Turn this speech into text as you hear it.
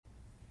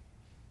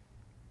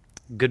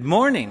Good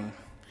morning.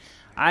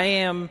 I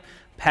am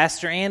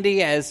Pastor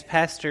Andy. As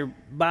Pastor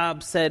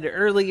Bob said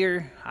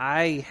earlier,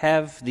 I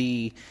have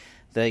the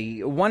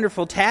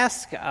wonderful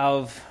task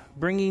of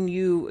bringing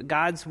you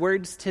God's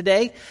words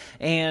today,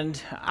 and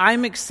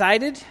I'm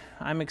excited.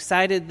 I'm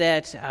excited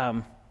that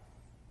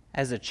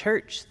as a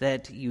church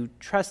that you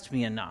trust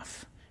me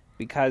enough,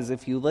 because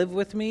if you live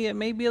with me, it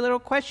may be a little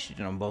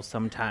questionable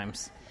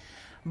sometimes.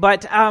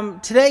 But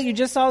today, you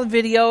just saw the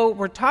video.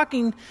 We're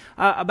talking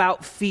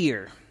about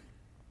fear.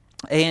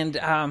 And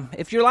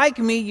if you're like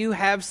me, you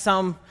have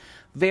some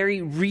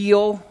very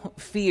real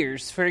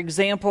fears. For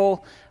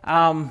example,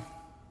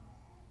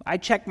 I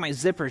check my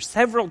zipper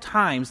several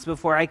times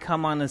before I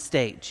come on the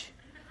stage.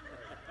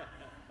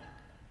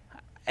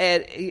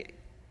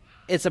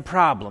 It's a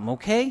problem,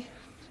 okay?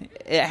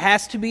 It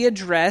has to be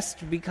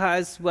addressed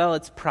because, well,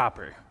 it's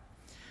proper.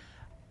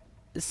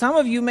 Some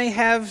of you may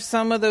have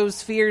some of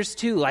those fears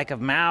too, like of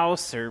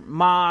mouse or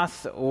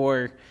moth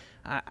or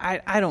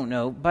I don't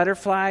know.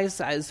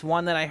 Butterflies is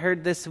one that I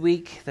heard this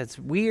week that's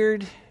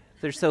weird.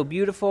 They're so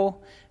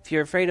beautiful. If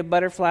you're afraid of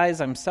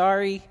butterflies, I'm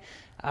sorry,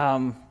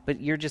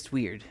 but you're just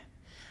weird.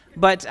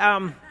 But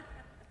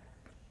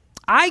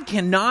I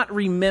cannot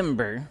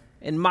remember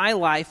in my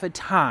life a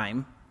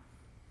time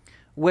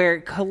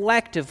where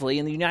collectively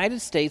in the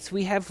United States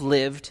we have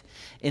lived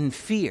in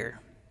fear.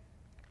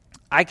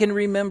 I can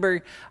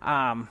remember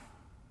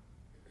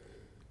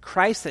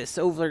crisis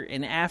over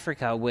in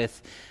Africa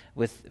with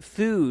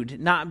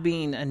food not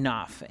being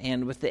enough,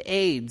 and with the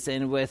AIDS,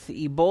 and with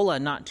Ebola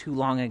not too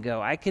long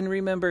ago. I can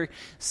remember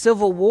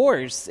civil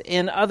wars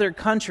in other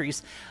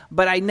countries,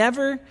 but I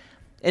never,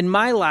 in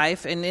my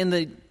life and in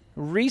the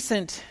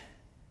recent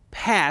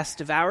past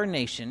of our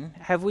nation,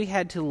 have we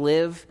had to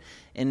live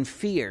in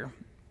fear.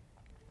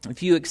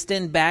 If you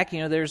extend back,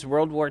 there's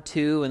World War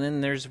II, and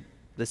then there's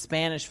the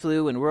Spanish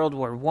flu and World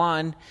War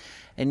I,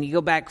 and you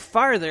go back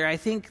farther, I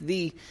think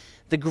the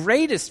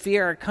greatest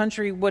fear our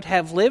country would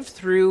have lived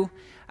through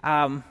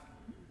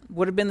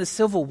would have been the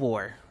Civil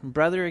War,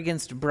 brother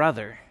against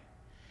brother.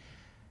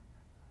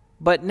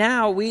 But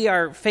now we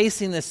are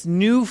facing this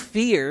new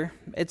fear.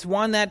 It's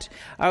one that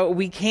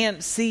we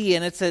can't see,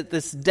 and it's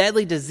this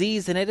deadly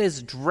disease, and it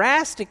is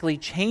drastically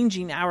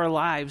changing our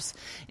lives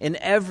in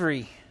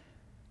every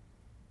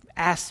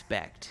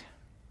aspect.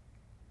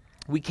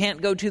 We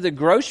can't go to the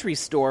grocery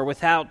store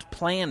without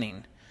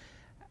planning.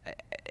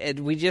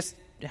 We just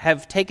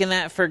have taken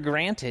that for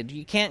granted.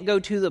 You can't go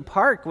to the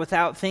park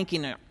without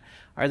thinking,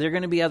 are there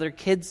going to be other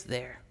kids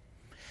there?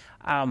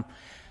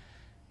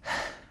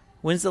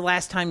 When's the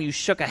last time you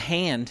shook a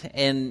hand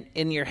and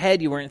in your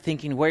head you weren't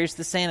thinking, where's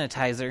the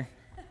sanitizer?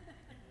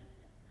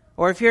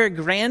 Or if you're a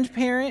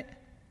grandparent,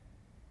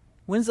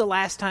 when's the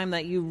last time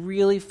that you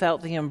really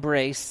felt the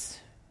embrace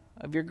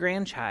of your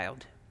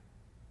grandchild?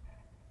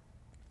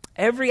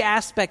 Every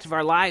aspect of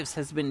our lives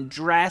has been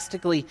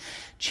drastically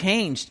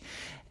changed.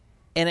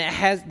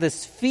 And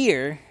this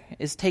fear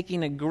is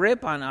taking a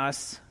grip on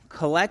us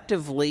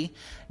collectively,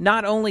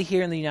 not only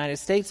here in the United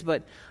States,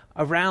 but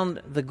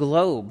around the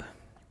globe.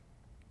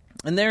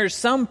 And there are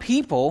some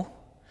people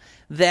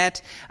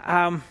that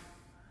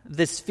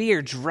this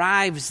fear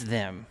drives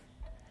them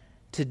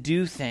to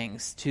do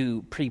things,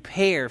 to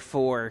prepare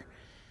for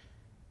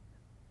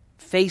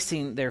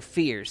facing their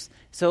fears.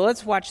 So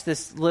let's watch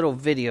this little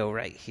video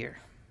right here.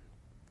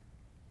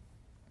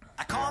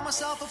 I call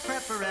myself a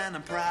prepper and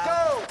I'm proud.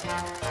 Go!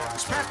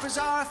 'Cause preppers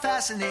are a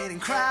fascinating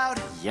crowd.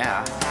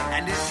 Yeah.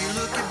 And if you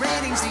look at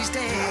ratings these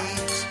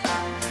days,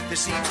 there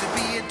seems to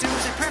be a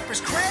doomsday prepper's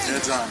craze.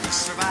 Dead zombies.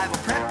 Survival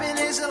prepping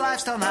is a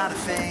lifestyle, not a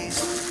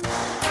phase.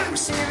 We're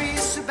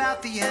serious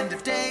about the end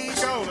of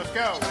days. Let's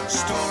go.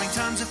 Storing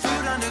tons of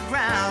food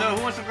underground. So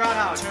who wants to ground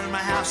house? Turn my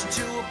house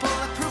into a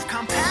bulletproof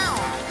compound.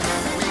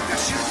 We've got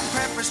shooting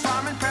preppers,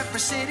 farming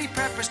preppers, city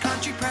preppers,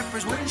 country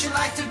preppers. Wouldn't you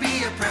like to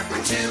be a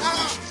prepper too?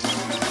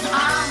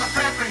 I'm a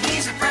prepper,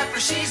 he's a prepper,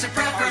 she's a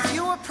prepper. Are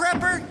you a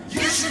prepper?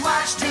 You should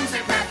watch Doomsday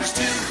Preppers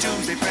too.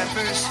 Doomsday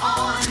Preppers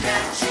on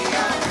Nat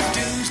Geo.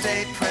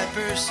 Doomsday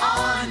Preppers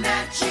on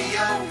Nat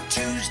Geo.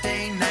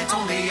 Tuesday nights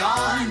only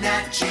on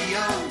Nat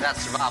Geo.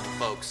 That's survival,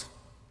 folks.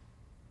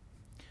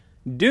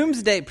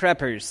 Doomsday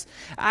Preppers.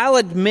 I'll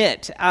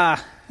admit,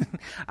 I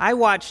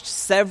watched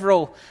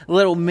several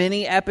little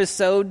mini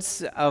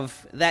episodes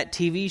of that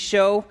TV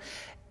show,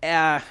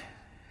 and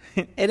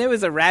it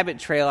was a rabbit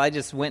trail I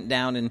just went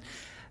down, and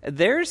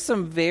there's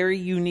some very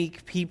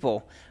unique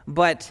people,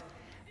 but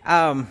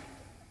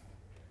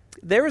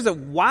there is a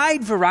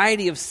wide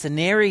variety of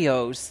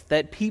scenarios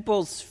that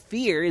people's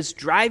fear is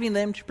driving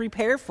them to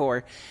prepare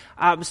for.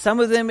 Some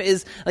of them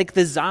is like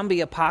the zombie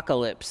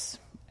apocalypse.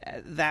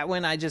 That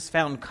one I just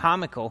found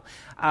comical.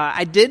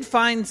 I did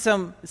find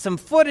some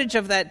footage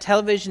of that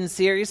television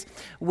series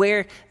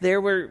where there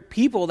were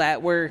people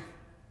that were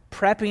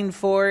prepping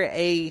for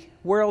a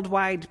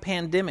worldwide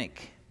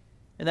pandemic,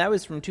 and that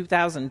was from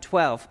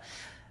 2012.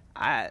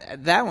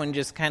 That one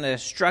just kind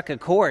of struck a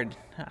chord.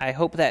 I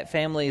hope that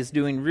family is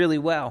doing really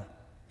well.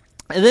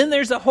 And then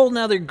there's a whole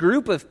nother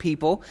group of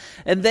people,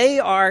 and they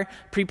are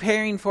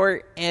preparing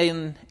for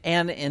an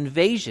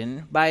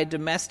invasion by a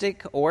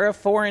domestic or a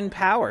foreign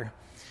power.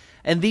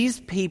 And these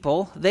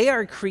people, they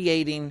are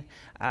creating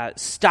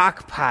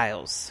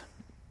stockpiles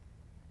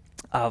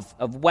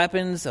of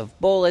weapons, of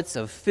bullets,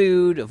 of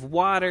food, of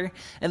water,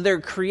 and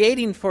they're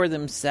creating for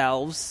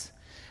themselves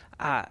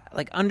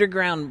like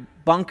underground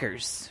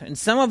bunkers. And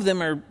some of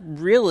them are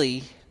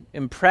really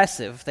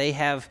impressive. They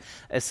have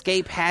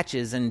escape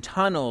hatches and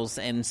tunnels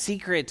and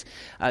secret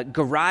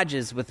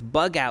garages with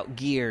bug-out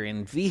gear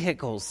and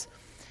vehicles.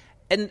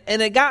 And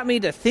it got me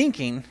to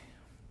thinking,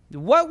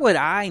 what would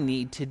I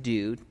need to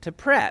do to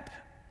prep?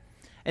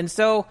 And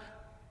so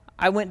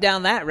I went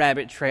down that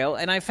rabbit trail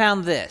and I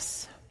found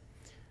this.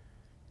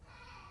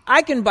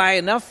 I can buy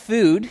enough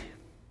food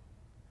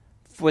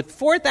with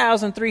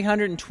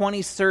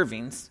 4,320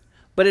 servings,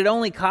 but it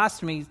only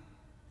cost me,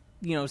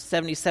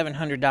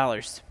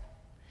 $7,700.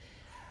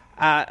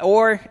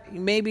 Or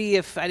maybe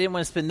if I didn't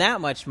want to spend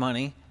that much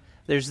money,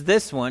 there's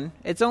this one.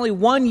 It's only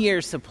 1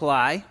 year's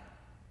supply,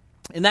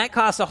 and that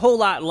costs a whole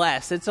lot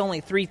less. It's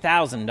only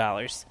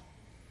 $3,000.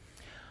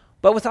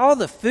 But with all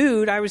the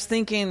food, I was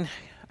thinking,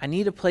 I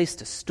need a place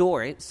to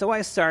store it, so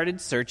I started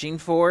searching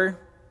for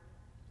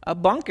a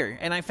bunker,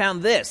 and I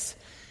found this.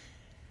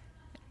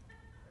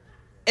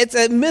 It's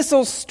a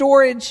missile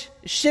storage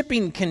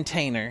shipping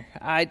container.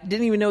 I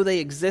didn't even know they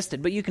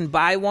existed, but you can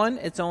buy one.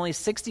 It's only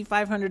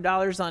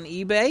 $6,500 on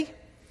eBay.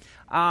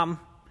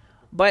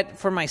 But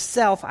for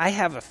myself, I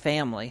have a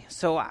family,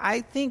 so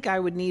I think I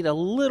would need a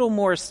little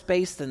more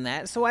space than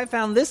that. So I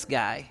found this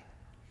guy.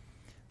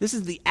 This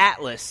is the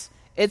Atlas.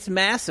 It's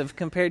massive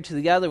compared to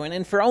the other one,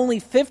 and for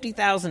only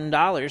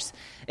 $50,000,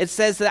 it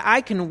says that I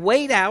can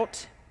wait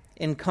out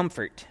in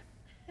comfort.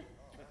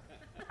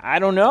 I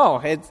don't know.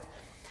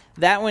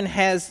 That one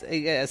has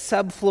a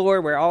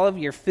subfloor where all of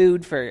your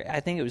food for,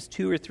 I think it was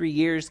 2 or 3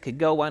 years, could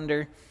go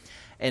under.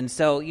 And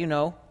so,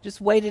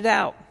 just wait it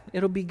out.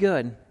 It'll be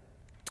good.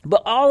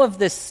 But all of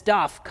this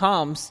stuff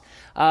comes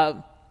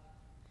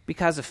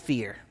because of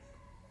fear.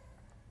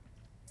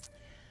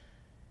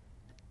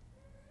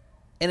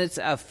 And it's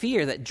a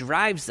fear that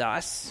drives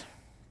us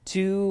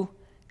to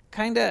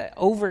kind of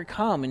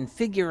overcome and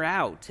figure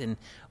out. And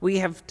we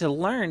have to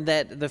learn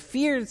that the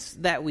fears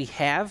that we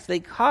have, they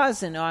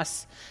cause in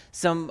us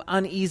some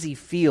uneasy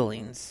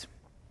feelings.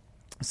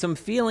 Some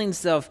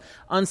feelings of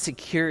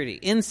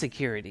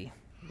insecurity,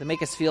 that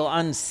make us feel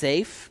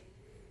unsafe.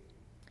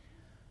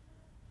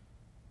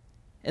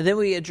 And then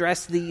we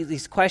address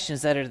these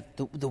questions that are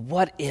the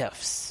what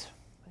ifs.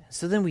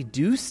 So then we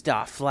do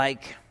stuff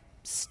like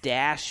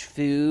stash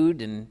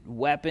food and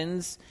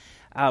weapons.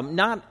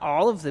 Not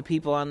all of the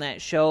people on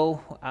that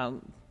show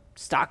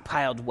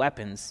stockpiled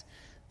weapons.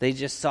 They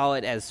just saw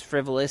it as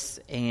frivolous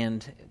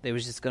and they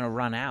was just going to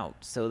run out.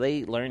 So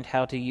they learned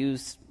how to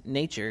use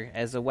nature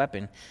as a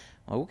weapon.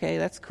 Okay,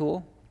 that's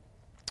cool.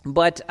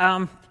 But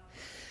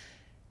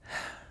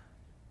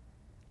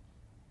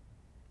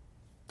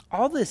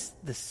all the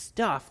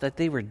stuff that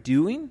they were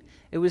doing,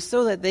 it was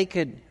so that they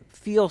could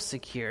feel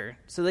secure,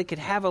 so they could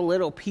have a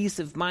little peace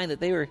of mind that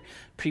they were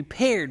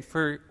prepared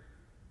for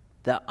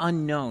the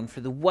unknown, for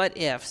the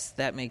what-ifs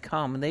that may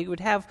come, and they would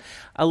have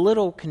a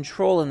little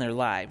control in their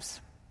lives.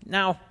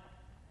 Now,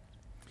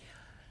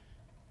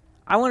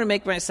 I want to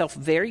make myself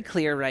very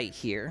clear right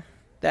here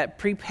that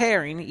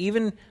preparing,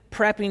 even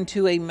prepping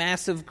to a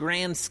massive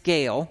grand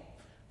scale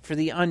for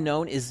the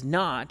unknown is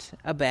not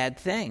a bad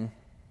thing.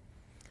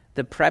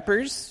 The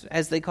preppers,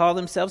 as they call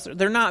themselves,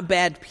 they're not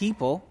bad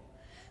people.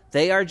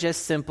 They are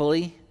just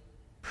simply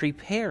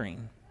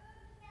preparing.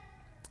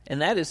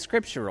 And that is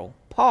scriptural.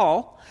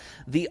 Paul,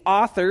 the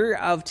author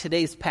of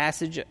today's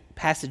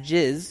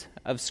passages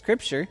of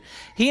Scripture,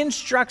 he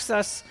instructs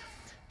us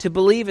to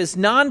believe as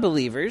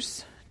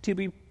non-believers to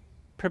be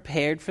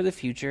prepared for the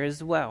future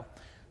as well.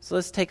 So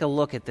let's take a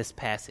look at this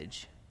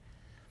passage.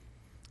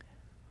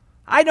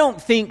 I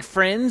don't think,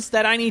 friends,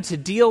 that I need to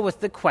deal with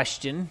the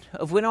question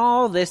of when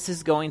all this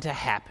is going to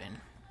happen.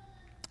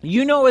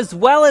 You know as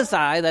well as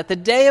I that the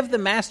day of the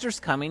Master's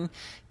coming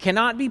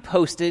cannot be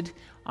posted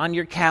on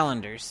your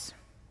calendars.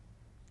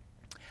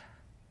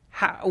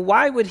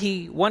 Why would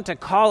he want to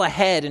call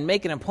ahead and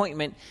make an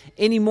appointment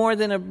any more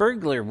than a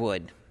burglar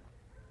would?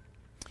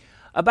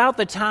 About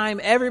the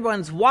time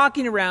everyone's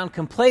walking around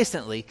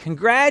complacently,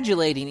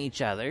 congratulating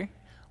each other,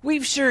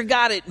 we've sure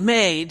got it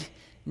made,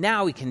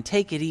 now we can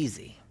take it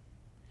easy.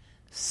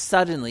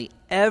 Suddenly,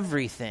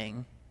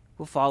 everything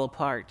will fall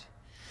apart.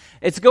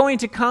 It's going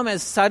to come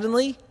as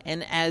suddenly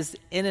and as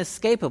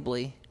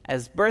inescapably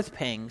as birth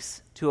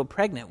pangs to a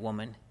pregnant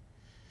woman.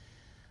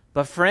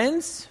 But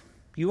friends,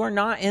 you are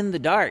not in the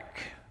dark.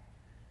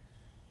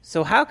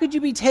 So how could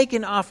you be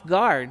taken off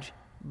guard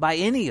by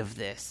any of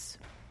this?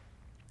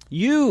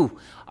 You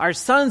are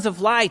sons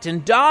of light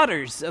and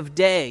daughters of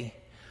day.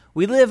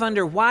 We live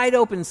under wide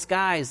open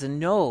skies and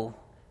know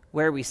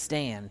where we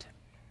stand.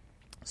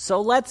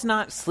 So let's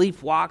not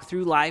sleepwalk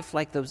through life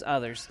like those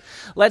others.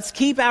 Let's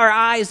keep our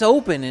eyes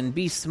open and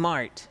be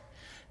smart.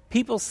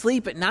 People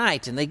sleep at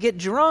night and they get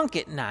drunk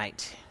at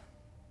night.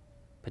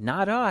 But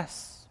not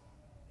us.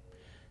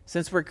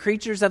 Since we're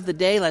creatures of the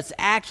day, let's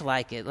act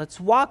like it. Let's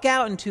walk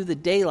out into the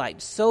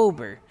daylight,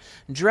 sober,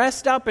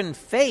 dressed up in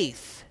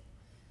faith,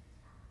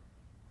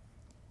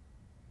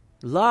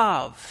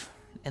 love,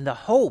 and the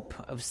hope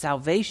of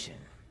salvation.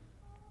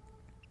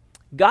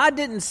 God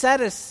didn't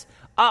set us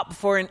up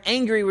for an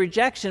angry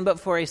rejection, but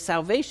for a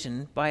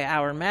salvation by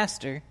our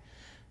Master,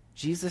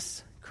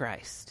 Jesus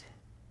Christ.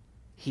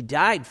 He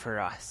died for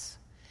us,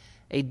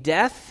 a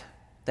death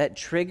that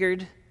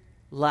triggered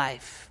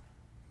life.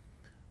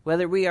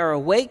 Whether we are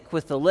awake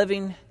with the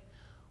living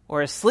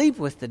or asleep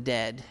with the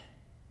dead,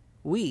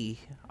 we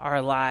are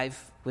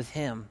alive with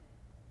him.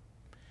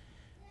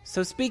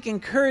 So speak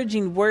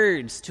encouraging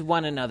words to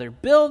one another.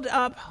 Build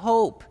up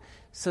hope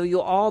so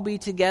you'll all be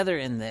together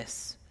in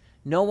this.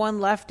 No one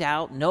left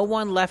out, no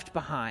one left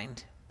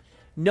behind.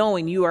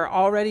 Knowing you are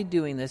already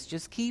doing this,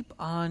 just keep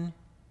on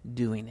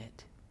doing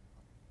it.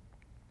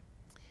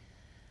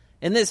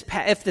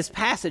 If this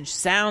passage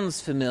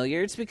sounds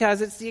familiar, it's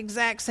because it's the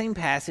exact same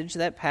passage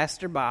that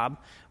Pastor Bob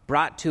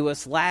brought to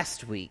us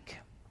last week.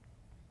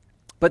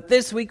 But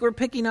this week we're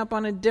picking up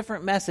on a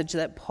different message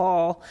that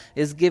Paul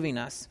is giving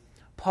us.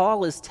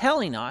 Paul is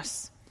telling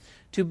us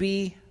to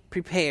be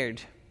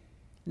prepared.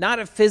 Not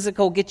a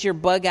physical, get your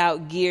bug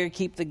out gear,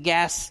 keep the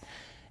gas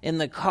in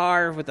the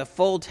car with a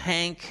full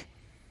tank.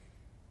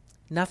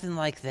 Nothing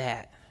like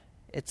that.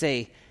 It's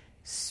a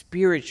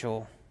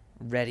spiritual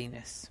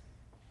readiness.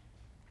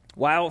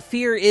 While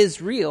fear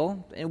is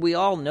real, and we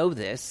all know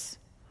this,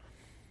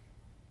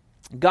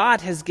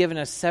 God has given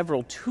us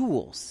several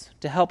tools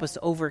to help us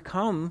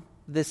overcome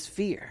this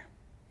fear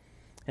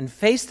and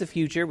face the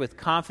future with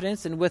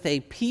confidence and with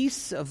a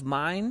peace of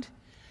mind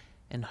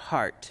and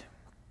heart.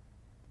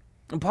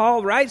 And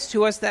Paul writes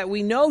to us that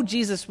we know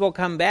Jesus will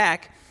come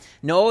back.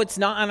 No, it's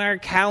not on our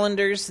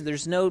calendars.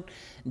 There's no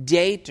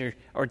date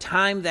or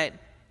time that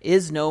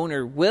is known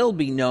or will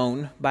be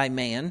known by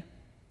man.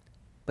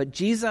 But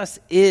Jesus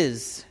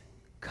is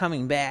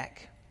coming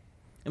back.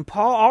 And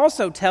Paul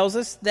also tells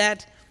us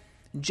that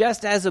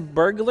just as a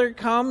burglar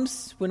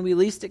comes when we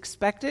least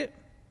expect it,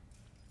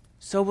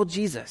 so will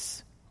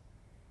Jesus.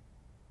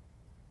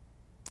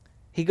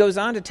 He goes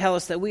on to tell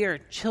us that we are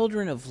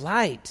children of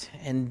light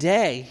and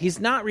day. He's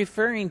not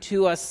referring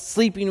to us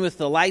sleeping with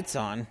the lights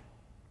on,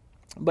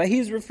 but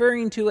he's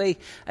referring to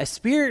a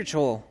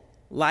spiritual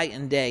light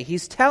and day.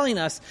 He's telling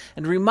us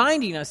and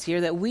reminding us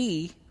here that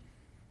we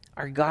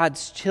are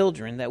God's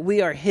children, that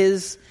we are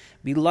his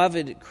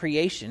beloved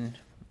creation,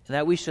 and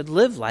that we should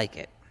live like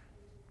it.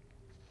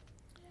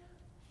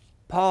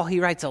 Paul, he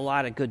writes a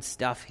lot of good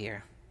stuff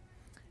here.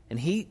 And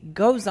he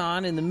goes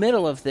on in the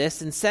middle of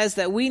this and says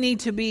that we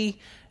need to be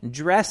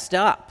dressed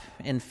up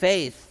in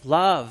faith,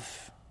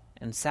 love,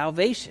 and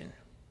salvation.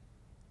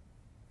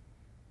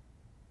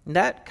 And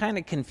that kind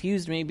of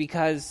confused me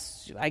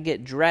because I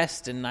get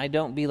dressed and I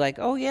don't be like,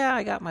 oh yeah,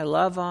 I got my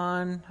love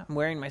on, I'm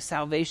wearing my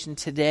salvation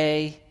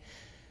today,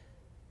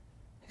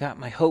 I got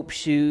my hope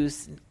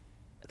shoes.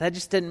 That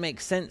just didn't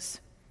make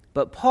sense.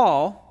 But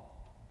Paul,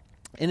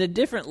 in a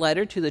different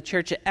letter to the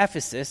church at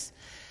Ephesus,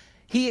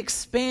 he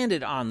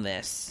expanded on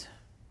this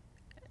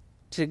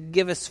to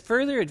give us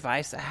further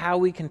advice on how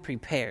we can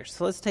prepare.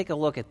 So let's take a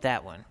look at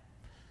that one.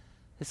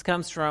 This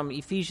comes from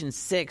Ephesians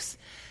 6,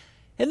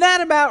 and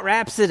that about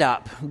wraps it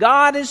up.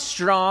 God is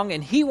strong,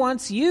 and he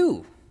wants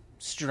you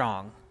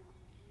strong.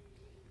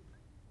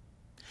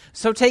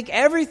 So take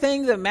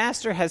everything the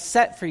Master has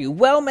set for you,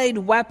 well-made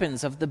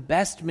weapons of the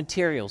best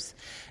materials,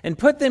 and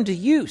put them to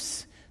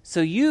use,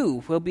 so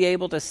you will be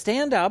able to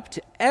stand up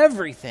to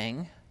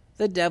everything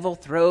the devil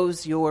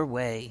throws your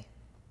way.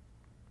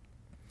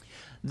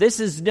 This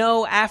is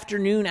no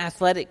afternoon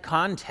athletic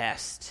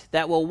contest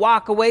that we'll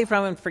walk away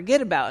from and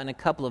forget about in a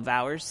couple of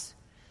hours.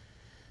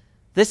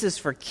 This is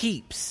for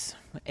keeps,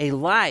 a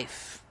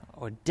life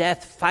or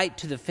death fight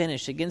to the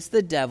finish against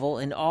the devil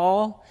and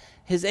all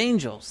his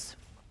angels.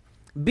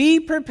 Be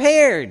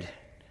prepared.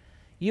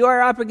 You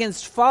are up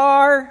against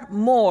far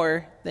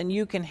more than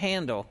you can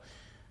handle.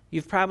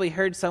 You've probably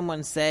heard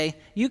someone say,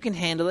 you can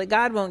handle it.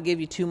 God won't give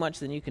you too much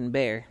than you can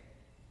bear.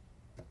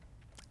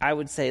 I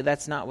would say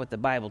that's not what the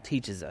Bible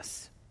teaches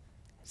us.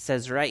 It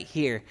says right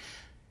here,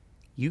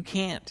 you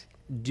can't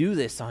do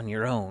this on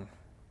your own.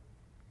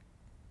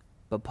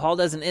 But Paul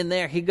doesn't end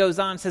there. He goes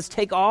on and says,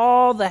 take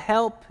all the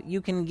help you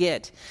can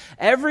get.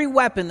 Every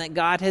weapon that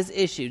God has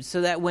issued,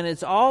 so that when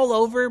it's all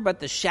over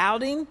but the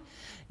shouting,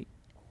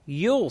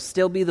 you'll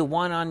still be the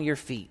one on your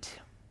feet.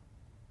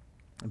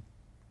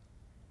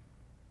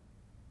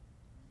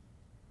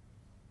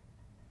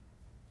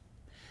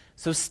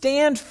 So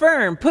stand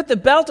firm. Put the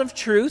belt of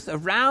truth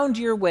around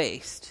your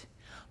waist.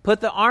 Put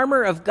the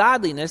armor of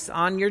godliness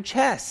on your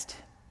chest.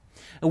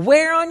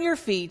 Wear on your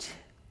feet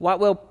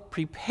what will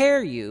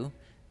prepare you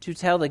to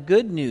tell the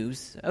good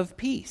news of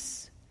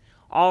peace.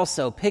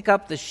 Also, pick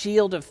up the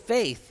shield of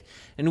faith,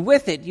 and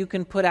with it you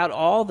can put out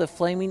all the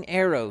flaming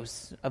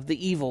arrows of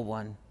the evil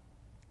one.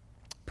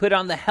 Put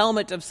on the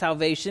helmet of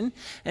salvation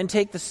and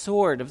take the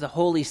sword of the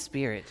Holy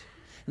Spirit.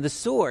 And the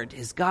sword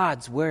is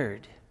God's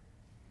word.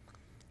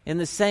 In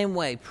the same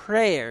way,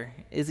 prayer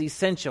is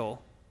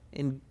essential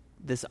in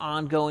this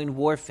ongoing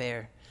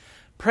warfare.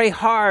 Pray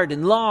hard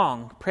and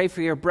long. Pray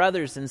for your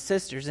brothers and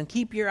sisters, and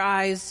keep your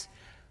eyes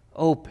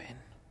open.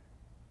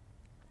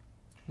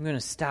 I'm going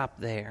to stop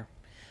there.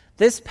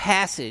 This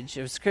passage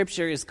of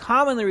Scripture is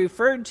commonly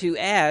referred to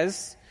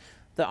as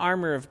the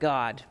armor of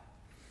God.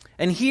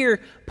 And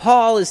here,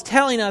 Paul is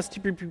telling us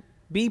to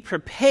be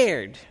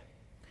prepared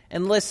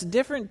and lists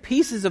different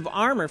pieces of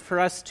armor for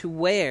us to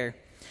wear.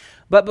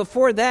 But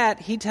before that,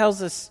 he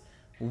tells us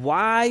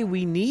why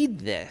we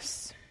need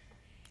this.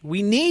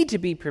 We need to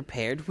be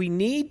prepared. We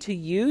need to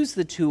use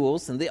the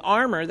tools and the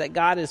armor that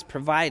God is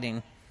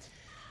providing,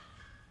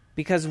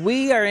 because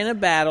we are in a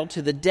battle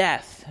to the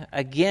death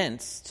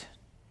against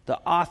the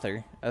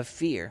author of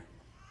fear.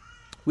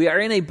 We are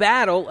in a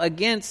battle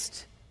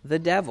against the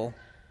devil.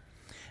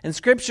 And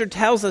Scripture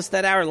tells us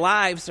that our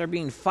lives are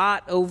being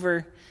fought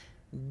over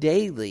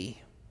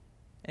daily,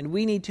 and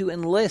we need to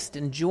enlist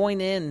and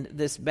join in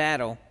this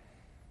battle.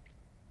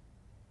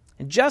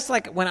 And just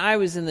like when I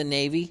was in the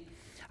Navy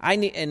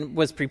and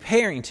was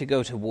preparing to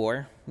go to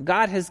war,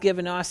 God has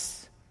given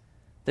us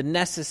the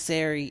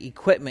necessary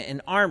equipment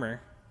and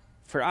armor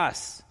for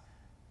us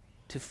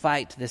to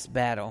fight this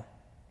battle.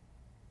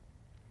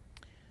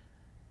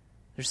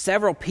 There's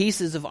several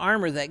pieces of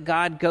armor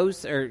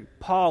that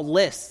Paul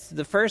lists.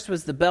 The first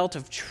was the belt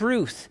of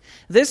truth.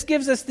 This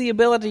gives us the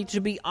ability to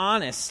be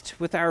honest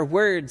with our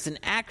words and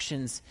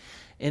actions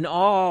in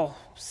all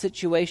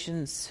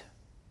situations.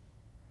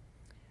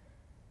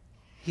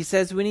 He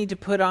says we need to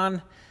put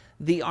on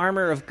the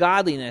armor of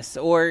godliness,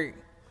 or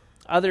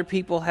other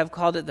people have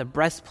called it the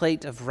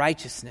breastplate of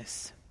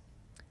righteousness.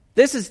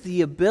 This is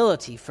the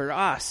ability for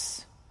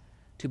us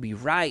to be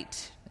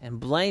right and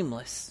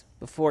blameless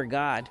before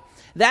God.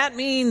 That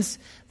means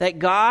that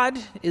God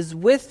is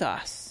with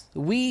us.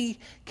 We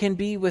can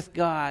be with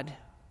God.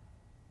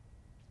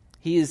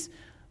 He is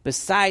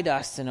beside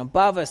us and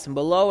above us and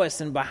below us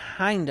and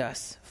behind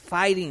us,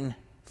 fighting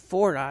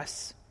for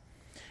us.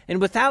 And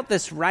without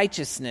this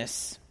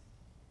righteousness,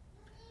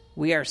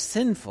 we are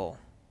sinful,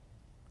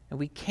 and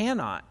we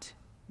cannot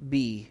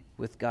be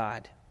with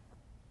God.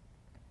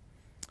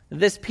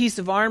 This piece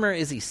of armor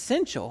is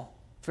essential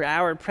for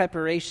our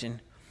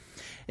preparation.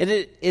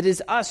 It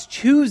is us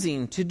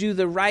choosing to do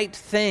the right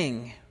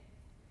thing,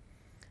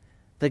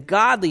 the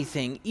godly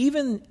thing,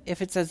 even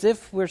if it's as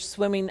if we're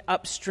swimming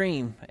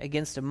upstream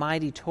against a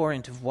mighty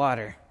torrent of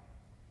water.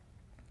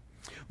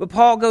 But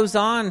Paul goes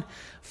on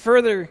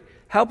further,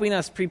 helping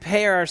us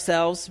prepare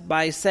ourselves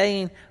by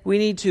saying we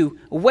need to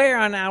wear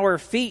on our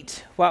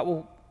feet what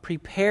will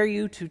prepare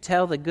you to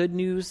tell the good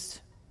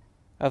news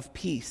of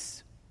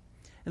peace.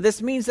 And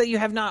this means that you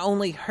have not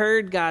only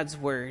heard God's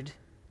word,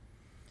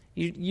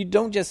 you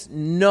don't just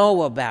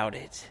know about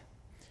it,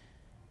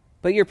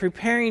 but you're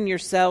preparing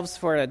yourselves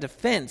for a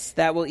defense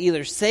that will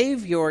either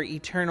save your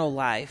eternal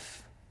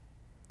life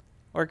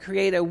or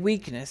create a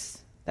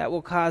weakness that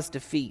will cause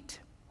defeat.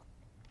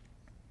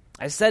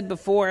 I said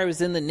before I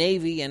was in the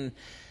Navy, and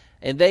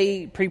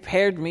they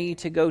prepared me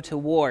to go to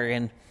war,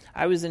 and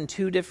I was in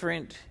two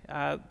different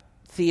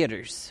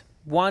theaters.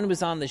 One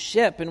was on the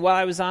ship, and while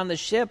I was on the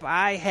ship,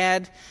 I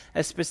had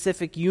a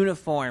specific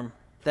uniform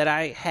that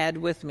I had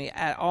with me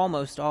at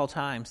almost all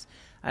times.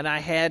 And I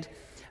had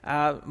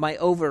my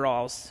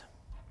overalls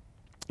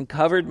and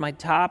covered my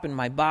top and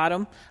my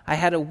bottom. I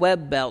had a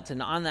web belt, and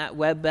on that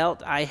web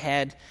belt I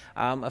had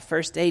a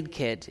first aid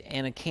kit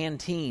and a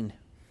canteen.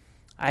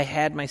 I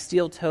had my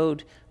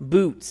steel-toed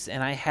boots,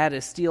 and I had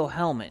a steel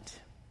helmet.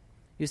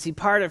 You see,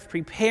 part of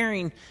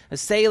preparing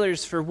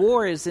sailors for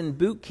war is in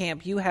boot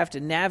camp, you have to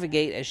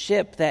navigate a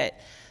ship that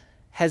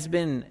has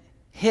been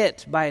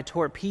hit by a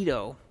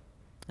torpedo.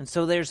 And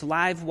so there's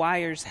live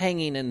wires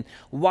hanging, and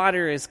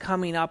water is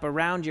coming up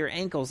around your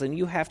ankles, and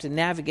you have to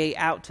navigate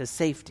out to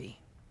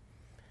safety.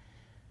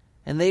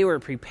 And they were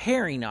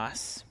preparing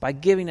us by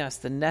giving us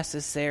the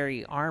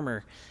necessary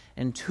armor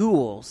and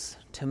tools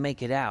to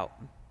make it out.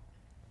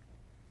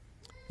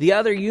 The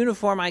other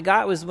uniform I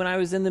got was when I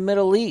was in the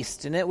Middle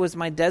East, and it was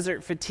my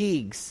desert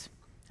fatigues.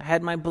 I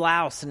had my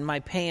blouse and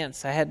my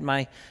pants. I had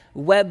my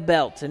web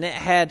belt, and it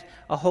had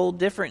a whole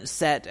different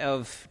set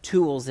of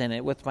tools in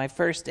it with my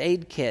first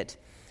aid kit.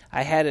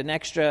 I had an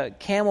extra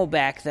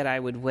camelback that I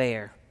would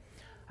wear.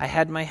 I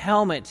had my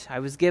helmet.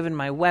 I was given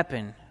my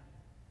weapon.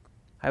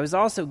 I was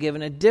also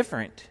given a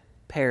different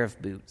pair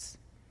of boots.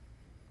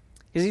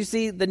 Because you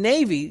see, the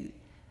Navy,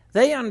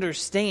 they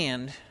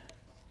understand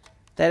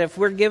that if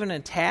we're given a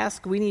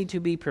task, we need to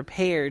be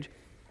prepared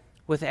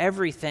with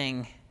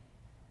everything,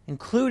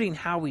 including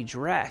how we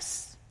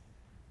dress,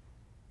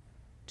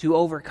 to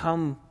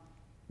overcome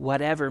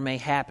whatever may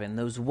happen,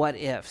 those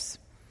what-ifs.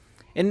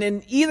 And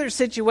in either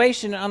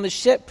situation on the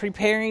ship,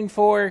 preparing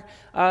for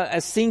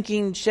a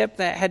sinking ship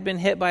that had been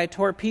hit by a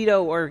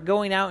torpedo or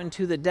going out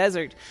into the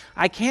desert,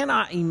 I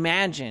cannot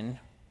imagine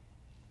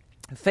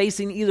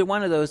facing either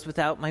one of those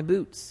without my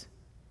boots.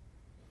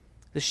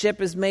 The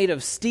ship is made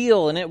of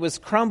steel, and it was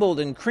crumbled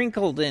and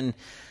crinkled, and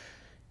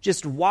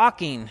just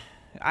walking,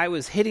 I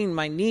was hitting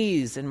my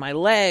knees and my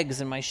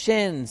legs and my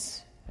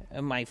shins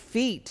and my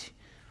feet.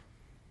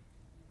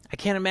 I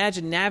can't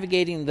imagine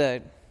navigating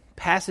the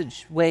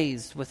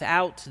passageways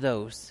without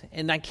those.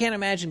 And I can't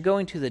imagine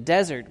going to the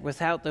desert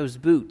without those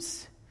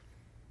boots.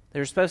 They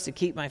were supposed to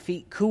keep my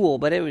feet cool,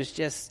 but it was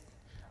just,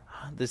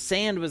 the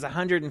sand was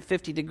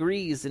 150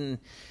 degrees, and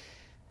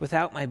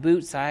without my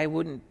boots, I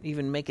wouldn't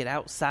even make it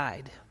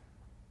outside.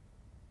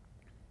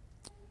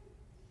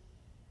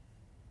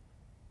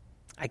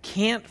 I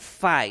can't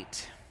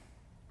fight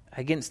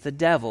against the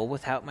devil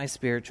without my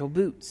spiritual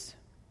boots.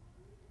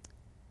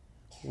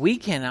 We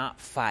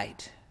cannot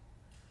fight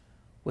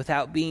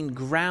without being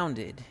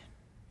grounded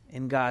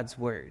in God's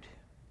word.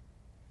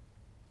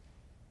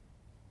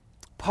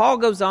 Paul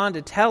goes on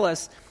to tell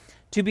us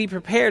to be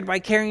prepared by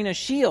carrying a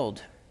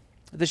shield,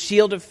 the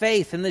shield of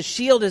faith. And the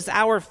shield is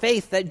our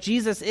faith that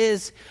Jesus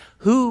is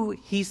who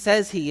he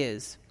says he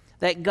is,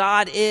 that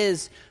God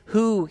is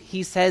who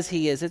he says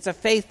he is. It's a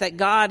faith that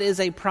God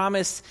is a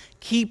promise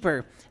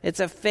keeper.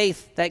 It's a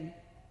faith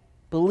that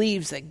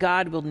believes that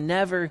God will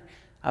never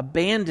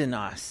abandon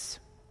us.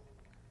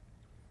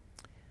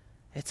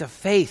 It's a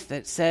faith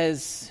that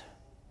says,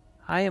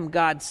 I am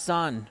God's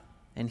son,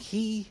 and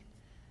he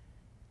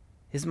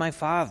is my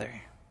Father.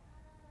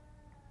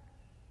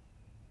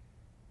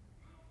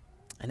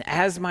 And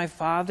as my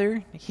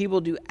Father, he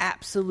will do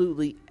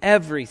absolutely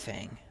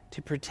everything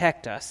to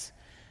protect us,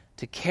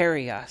 to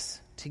carry us,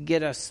 to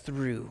get us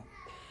through.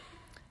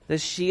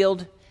 This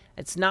shield,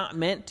 it's not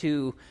meant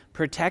to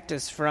protect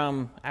us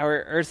from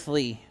our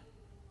earthly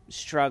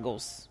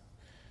struggles,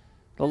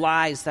 the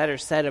lies that are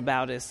said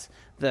about us,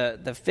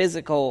 the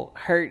physical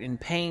hurt and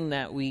pain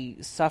that we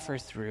suffer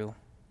through.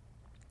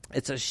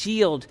 It's a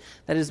shield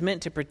that is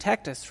meant to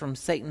protect us from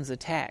Satan's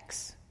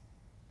attacks.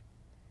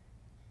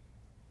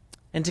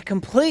 And to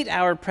complete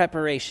our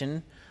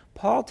preparation,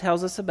 Paul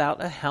tells us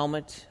about a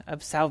helmet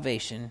of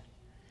salvation,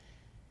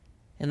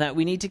 and that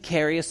we need to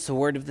carry a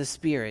sword of the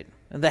Spirit.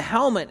 And the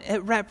helmet,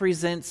 it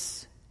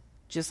represents,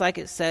 just like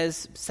it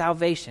says,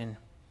 salvation.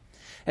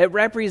 It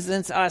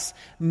represents us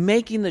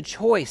making the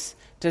choice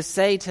to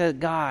say to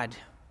God,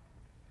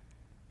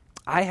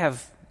 I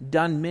have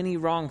done many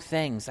wrong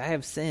things. I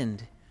have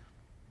sinned.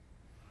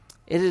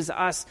 It is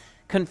us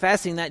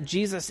confessing that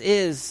Jesus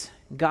is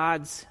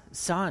God's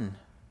Son.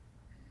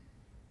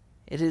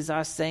 It is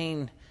us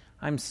saying,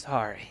 I'm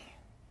sorry,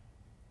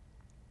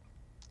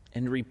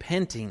 and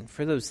repenting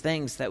for those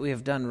things that we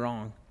have done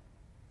wrong.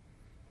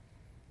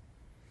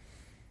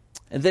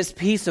 And this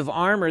piece of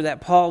armor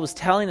that Paul was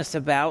telling us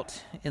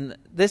about, and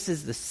this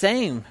is the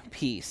same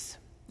piece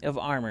of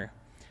armor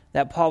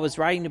that Paul was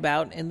writing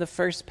about in the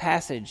first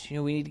passage.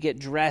 We need to get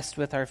dressed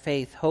with our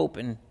faith, hope,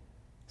 and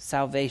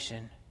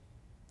salvation.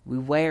 We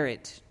wear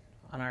it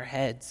on our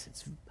heads.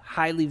 It's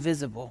highly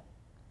visible.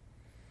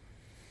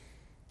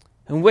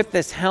 And with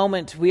this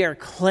helmet, we are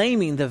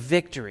claiming the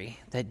victory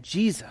that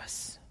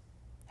Jesus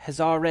has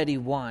already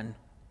won.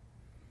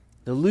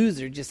 The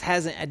loser just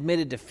hasn't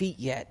admitted defeat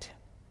yet.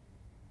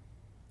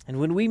 And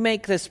when we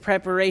make this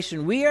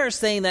preparation, we are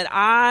saying that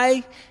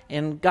I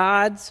am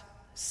God's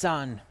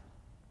son.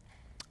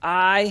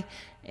 I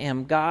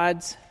am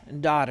God's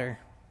daughter.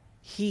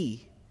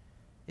 He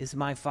is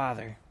my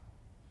Father.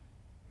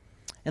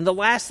 And the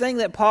last thing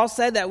that Paul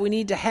said that we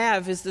need to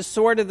have is the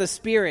sword of the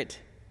Spirit,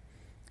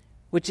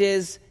 which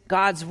is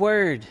God's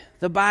Word,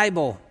 the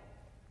Bible.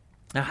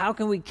 Now, how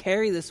can we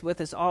carry this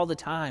with us all the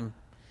time?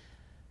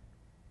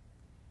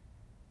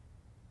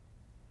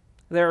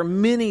 There are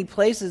many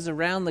places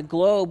around the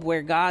globe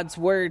where God's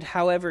Word,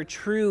 however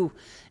true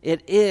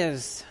it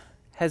is,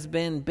 has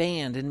been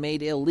banned and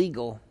made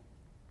illegal.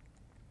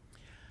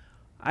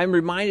 I'm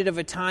reminded of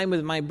a time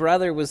when my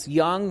brother was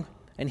young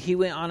and he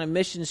went on a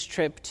missions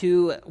trip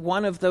to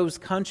one of those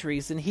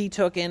countries, and he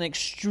took an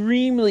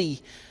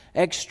extremely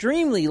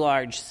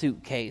large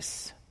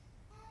suitcase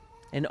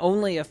and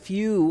only a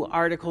few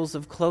articles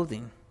of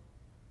clothing.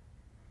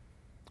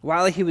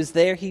 While he was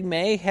there, he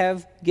may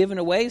have given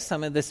away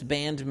some of this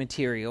banned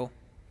material.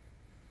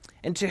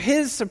 And to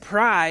his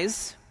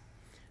surprise,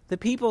 the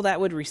people that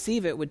would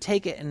receive it would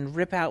take it and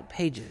rip out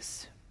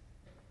pages.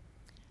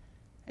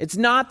 It's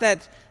not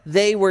that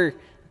they were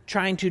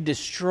trying to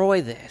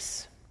destroy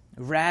this.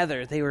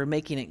 Rather, they were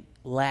making it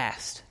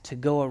last, to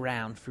go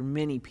around for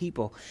many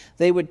people.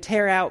 They would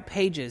tear out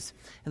pages,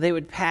 and they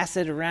would pass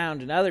it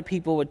around, and other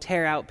people would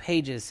tear out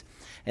pages,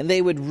 and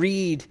they would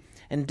read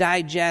and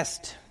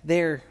digest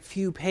their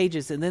few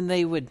pages, and then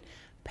they would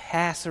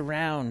pass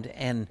around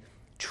and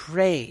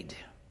trade.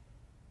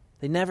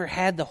 They never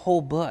had the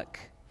whole book.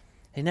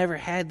 They never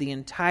had the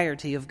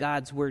entirety of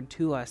God's Word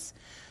to us,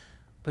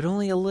 but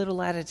only a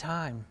little at a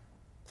time.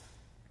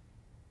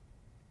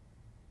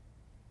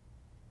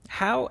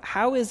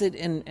 How is it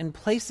in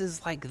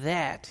places like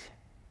that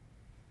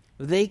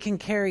they can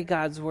carry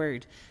God's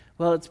Word?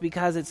 Well, it's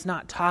because it's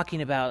not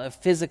talking about a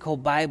physical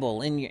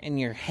Bible in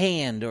your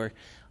hand or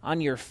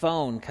on your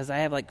phone, because I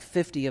have like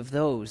 50 of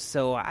those,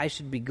 so I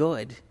should be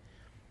good.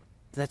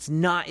 That's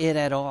not it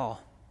at all.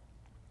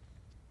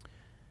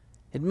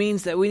 It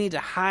means that we need to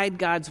hide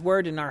God's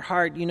Word in our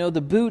heart.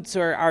 The boots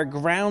are our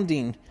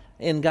grounding.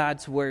 in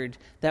God's word,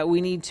 that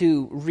we need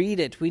to read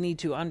it, we need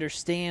to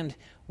understand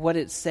what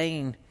it's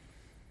saying.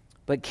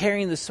 But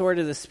carrying the sword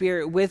of the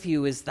Spirit with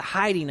you is the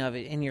hiding of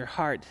it in your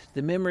heart,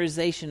 the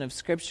memorization of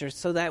Scripture,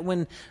 so that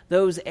when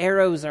those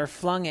arrows are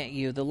flung at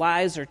you, the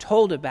lies are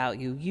told about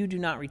you, you do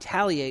not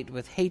retaliate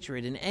with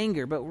hatred and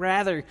anger, but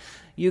rather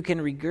you can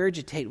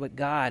regurgitate what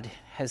God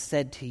has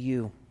said to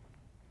you.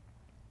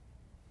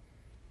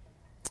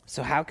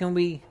 So how can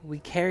we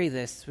carry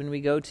this when we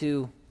go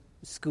to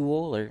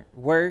school or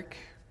work,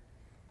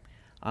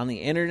 on the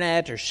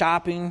internet or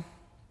shopping?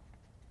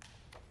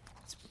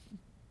 It's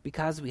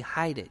because we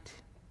hide it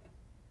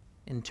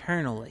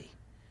internally,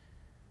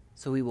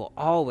 so we will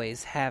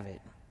always have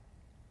it.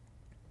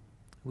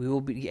 We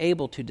will be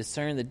able to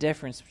discern the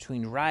difference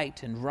between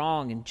right and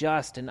wrong and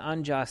just and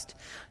unjust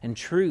and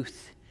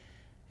truth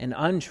and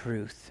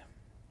untruth.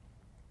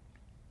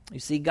 You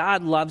see,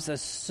 God loves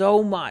us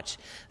so much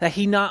that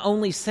he not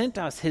only sent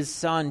us his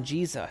Son,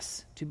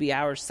 Jesus, to be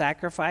our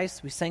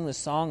sacrifice. We sang the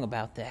song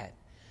about that.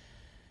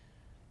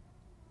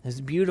 This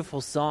beautiful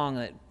song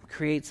that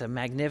creates a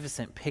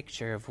magnificent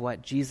picture of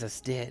what Jesus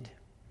did.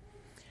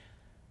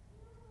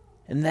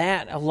 And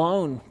that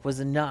alone was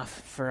enough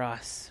for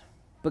us.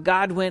 But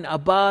God went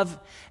above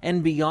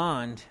and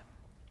beyond.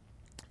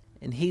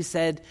 And he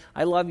said,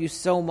 I love you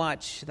so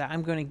much that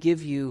I'm going to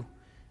give you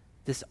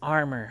this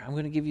armor. I'm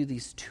going to give you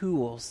these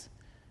tools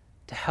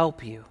to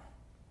help you.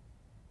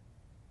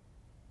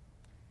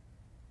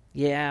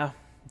 Yeah,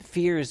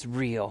 fear is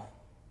real.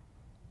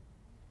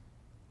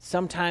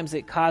 Sometimes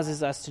it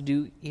causes us to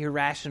do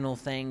irrational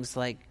things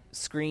like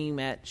scream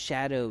at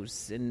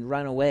shadows and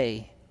run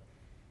away.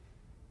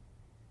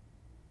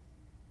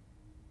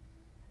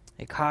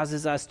 It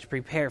causes us to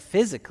prepare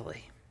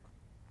physically,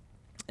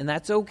 and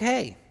that's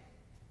okay.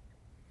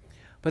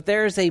 But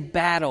there is a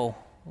battle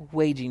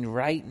waging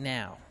right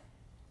now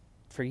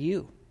for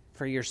you,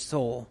 for your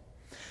soul.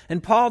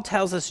 And Paul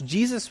tells us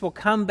Jesus will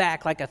come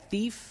back like a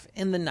thief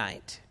in the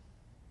night.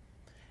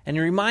 And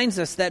he reminds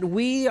us that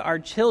we are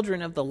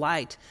children of the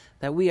light,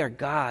 that we are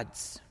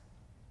God's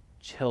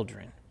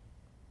children.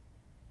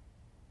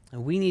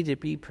 And we need to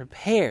be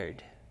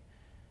prepared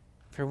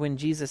for when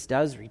Jesus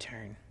does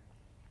return.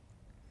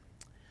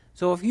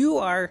 So if you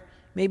are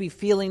maybe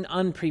feeling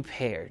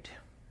unprepared,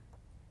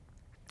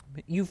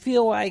 you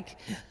feel like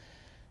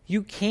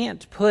you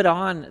can't put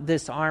on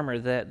this armor,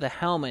 the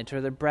helmet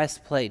or the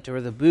breastplate or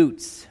the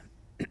boots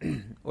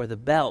or the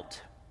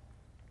belt.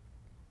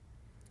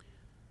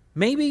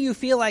 Maybe you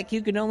feel like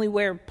you can only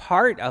wear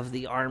part of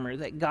the armor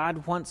that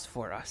God wants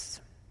for us.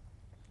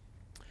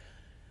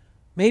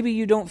 Maybe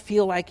you don't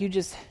feel like you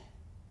just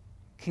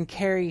can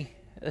carry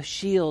a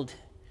shield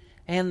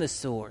and the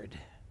sword.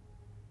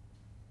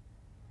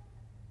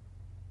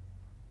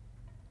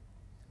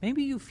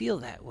 Maybe you feel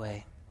that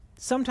way.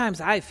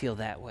 Sometimes I feel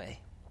that way.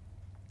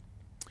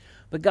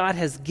 But God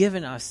has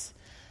given us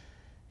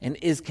and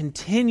is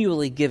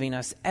continually giving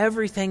us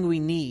everything we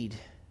need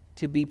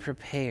to be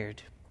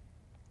prepared.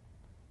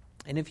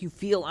 And if you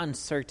feel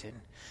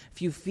uncertain,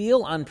 if you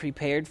feel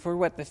unprepared for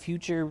what the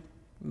future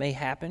may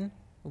happen,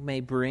 may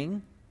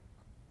bring,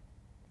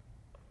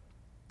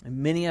 and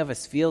many of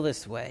us feel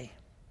this way,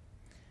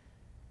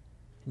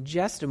 in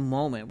just a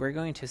moment we're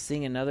going to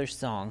sing another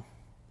song.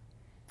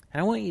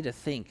 And I want you to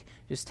think,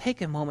 just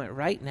take a moment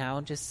right now,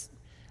 just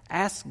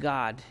ask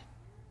God,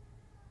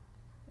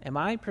 am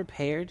I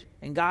prepared?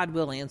 And God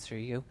will answer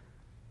you.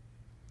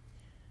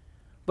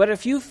 But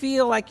if you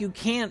feel like you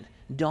can't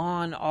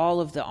don all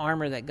of the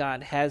armor that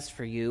God has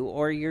for you,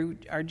 or you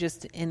are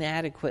just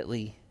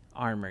inadequately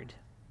armored,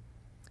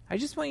 I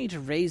just want you to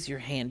raise your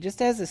hand,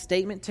 just as a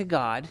statement to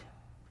God,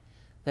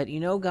 that you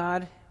know,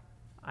 God,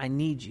 I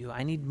need you.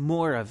 I need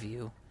more of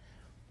you.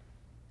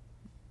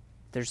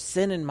 There's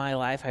sin in my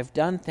life. I've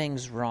done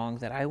things wrong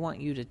that I want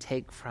you to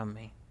take from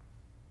me.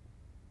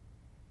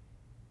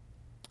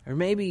 Or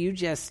maybe you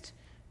just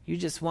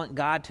want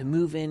God to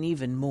move in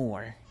even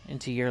more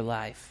into your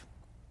life.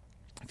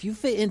 If you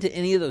fit into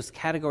any of those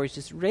categories,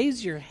 just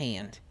raise your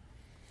hand.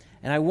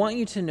 And I want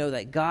you to know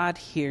that God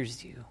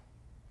hears you.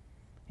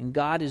 And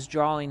God is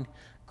drawing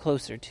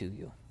closer to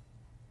you.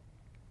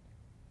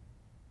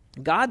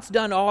 God's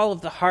done all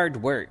of the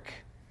hard work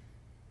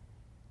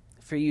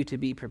for you to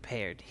be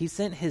prepared. He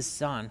sent his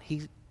Son.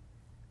 He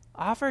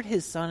offered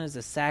his Son as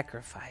a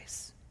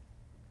sacrifice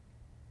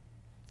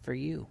for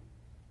you.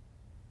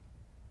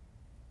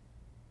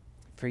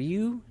 For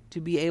you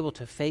to be able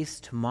to face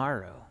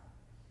tomorrow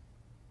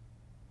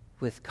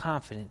with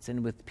confidence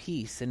and with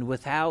peace and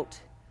without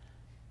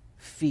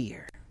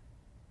fear.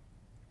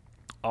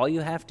 All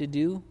you have to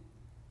do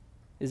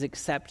is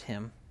accept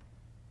him.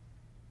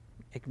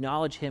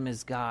 Acknowledge him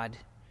as God,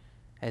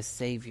 as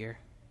Savior,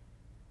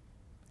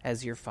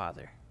 as your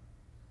Father.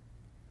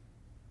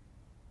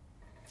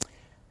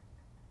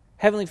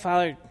 Heavenly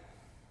Father,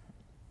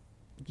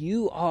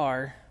 you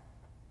are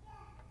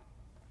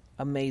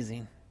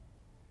amazing.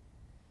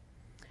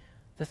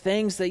 The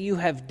things that you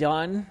have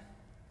done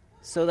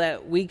so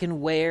that we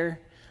can wear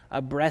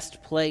a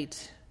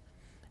breastplate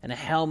and a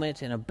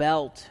helmet and a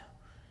belt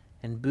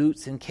and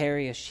boots and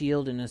carry a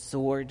shield and a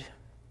sword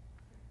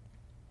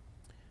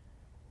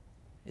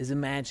is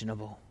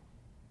imaginable.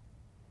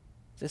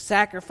 The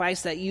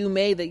sacrifice that you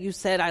made, that you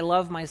said, I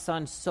love my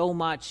son so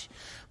much,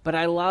 but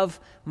I love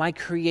my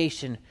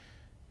creation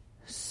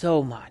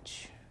so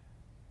much.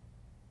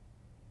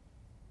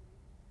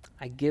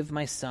 I give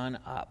my son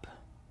up.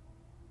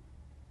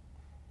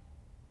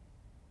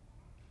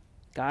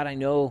 God, I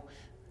know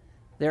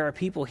there are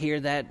people here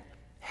that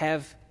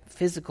have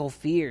physical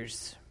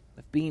fears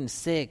of being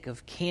sick,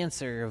 of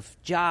cancer, of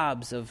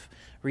jobs, of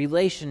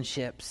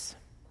relationships.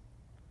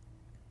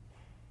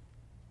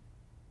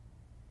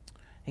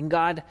 And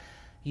God,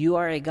 you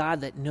are a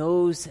God that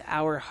knows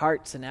our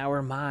hearts and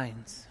our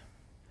minds.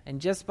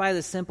 And just by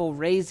the simple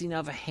raising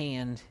of a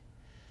hand,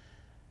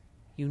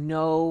 you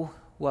know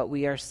what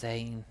we are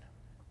saying.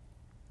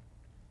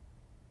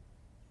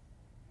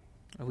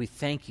 We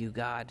thank you,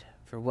 God,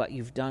 for what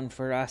you've done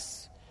for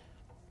us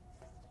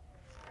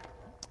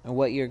and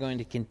what you're going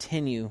to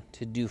continue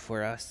to do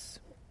for us.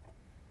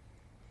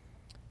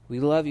 We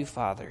love you,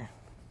 Father,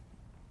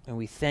 and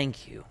we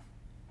thank you.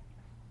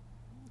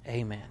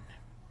 Amen.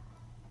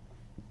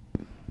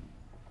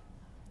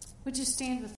 Would you stand with